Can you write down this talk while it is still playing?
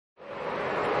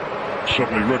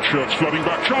Suddenly red shirts flooding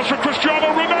back. Chance for Cristiano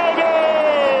Ronaldo!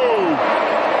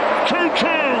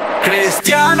 2-2!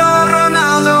 Cristiano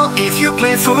Ronaldo, if you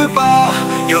play football,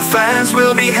 your fans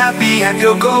will be happy and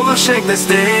your goal will shake the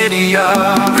stadium.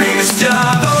 Cristiano